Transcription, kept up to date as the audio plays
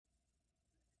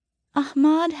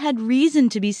Ahmad had reason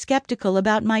to be skeptical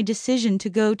about my decision to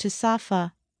go to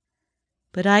Safa,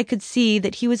 but I could see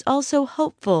that he was also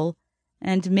hopeful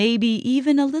and maybe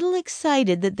even a little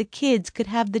excited that the kids could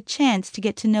have the chance to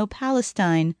get to know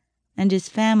Palestine and his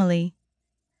family.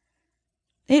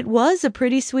 It was a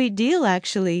pretty sweet deal,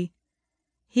 actually.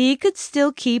 He could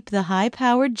still keep the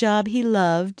high-powered job he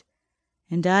loved,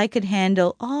 and I could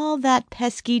handle all that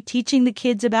pesky teaching the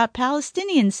kids about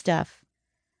Palestinian stuff.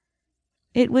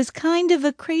 It was kind of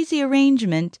a crazy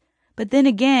arrangement, but then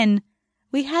again,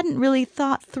 we hadn't really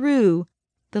thought through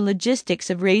the logistics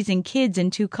of raising kids in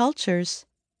two cultures.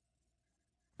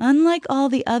 Unlike all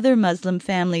the other Muslim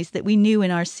families that we knew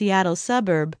in our Seattle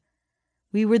suburb,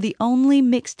 we were the only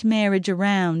mixed marriage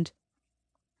around.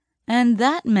 And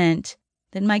that meant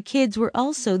that my kids were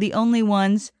also the only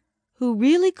ones who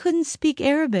really couldn't speak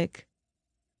Arabic.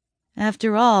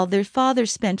 After all, their father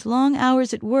spent long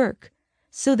hours at work,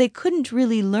 so they couldn't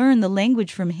really learn the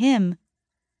language from him.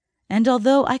 And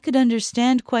although I could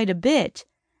understand quite a bit,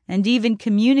 and even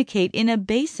communicate in a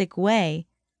basic way,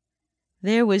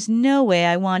 there was no way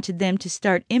I wanted them to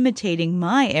start imitating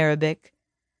my Arabic,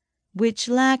 which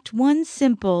lacked one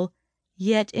simple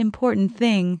yet important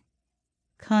thing: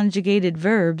 conjugated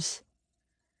verbs.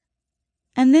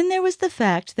 And then there was the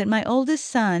fact that my oldest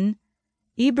son,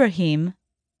 Ibrahim,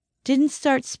 didn't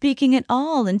start speaking at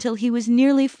all until he was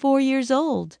nearly 4 years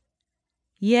old.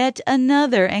 Yet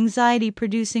another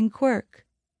anxiety-producing quirk.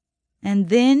 And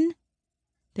then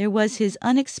there was his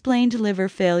unexplained liver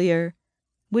failure,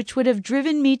 which would have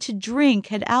driven me to drink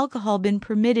had alcohol been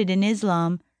permitted in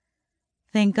Islam.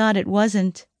 Thank God it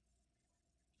wasn't.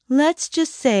 Let's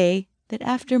just say that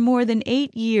after more than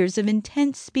 8 years of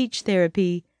intense speech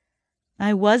therapy,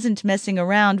 I wasn't messing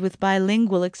around with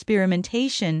bilingual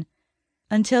experimentation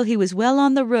until he was well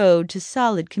on the road to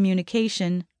solid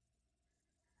communication.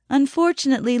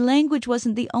 Unfortunately, language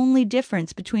wasn't the only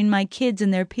difference between my kids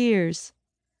and their peers.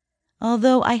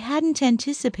 Although I hadn't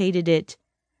anticipated it,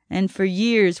 and for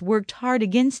years worked hard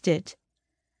against it,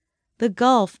 the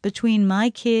gulf between my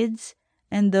kids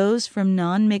and those from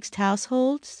non-mixed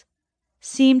households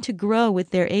seemed to grow with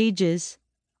their ages.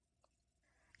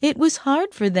 It was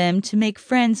hard for them to make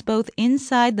friends both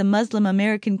inside the Muslim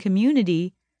American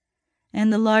community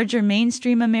and the larger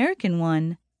mainstream American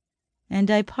one, and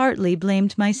I partly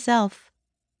blamed myself.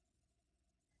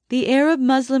 The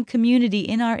Arab-Muslim community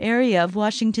in our area of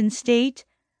Washington State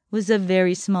was a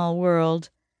very small world,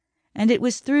 and it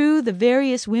was through the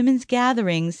various women's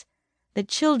gatherings that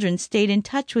children stayed in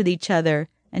touch with each other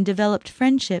and developed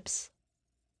friendships.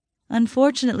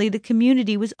 Unfortunately, the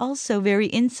community was also very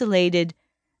insulated,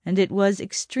 and it was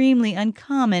extremely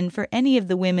uncommon for any of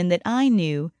the women that I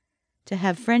knew to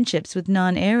have friendships with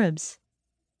non-Arabs.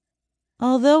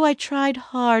 Although I tried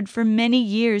hard for many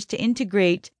years to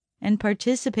integrate and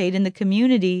participate in the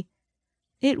community,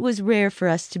 it was rare for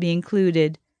us to be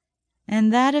included,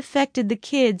 and that affected the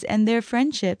kids and their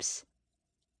friendships.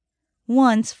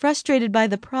 Once, frustrated by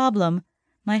the problem,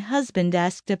 my husband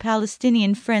asked a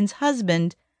Palestinian friend's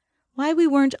husband why we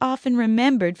weren't often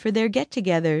remembered for their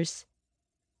get-togethers.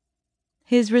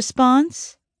 His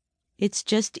response? It's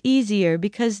just easier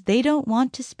because they don't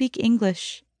want to speak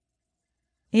English.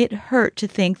 It hurt to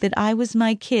think that I was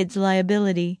my kids'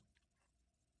 liability.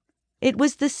 It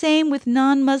was the same with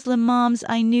non-Muslim moms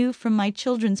I knew from my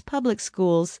children's public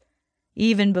schools,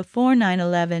 even before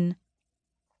 9/11.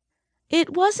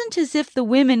 It wasn't as if the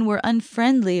women were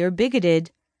unfriendly or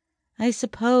bigoted. I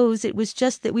suppose it was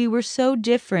just that we were so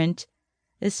different,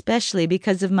 especially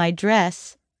because of my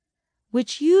dress,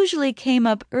 which usually came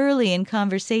up early in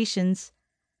conversations.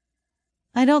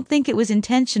 I don't think it was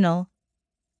intentional.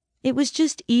 It was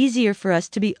just easier for us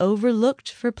to be overlooked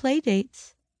for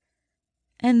playdates.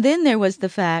 And then there was the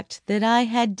fact that I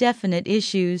had definite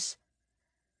issues.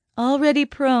 Already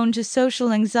prone to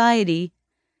social anxiety,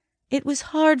 it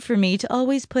was hard for me to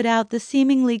always put out the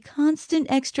seemingly constant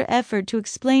extra effort to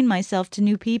explain myself to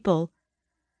new people,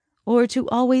 or to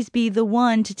always be the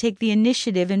one to take the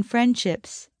initiative in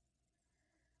friendships.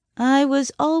 I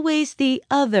was always the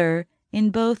other in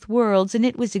both worlds, and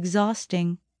it was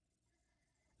exhausting.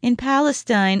 In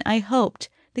Palestine, I hoped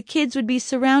the kids would be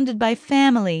surrounded by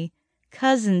family,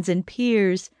 cousins, and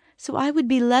peers, so I would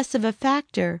be less of a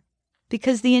factor,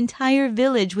 because the entire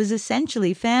village was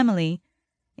essentially family,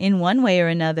 in one way or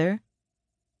another.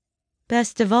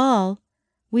 Best of all,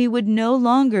 we would no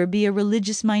longer be a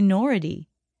religious minority.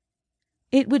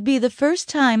 It would be the first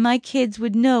time my kids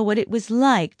would know what it was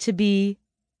like to be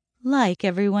like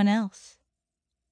everyone else.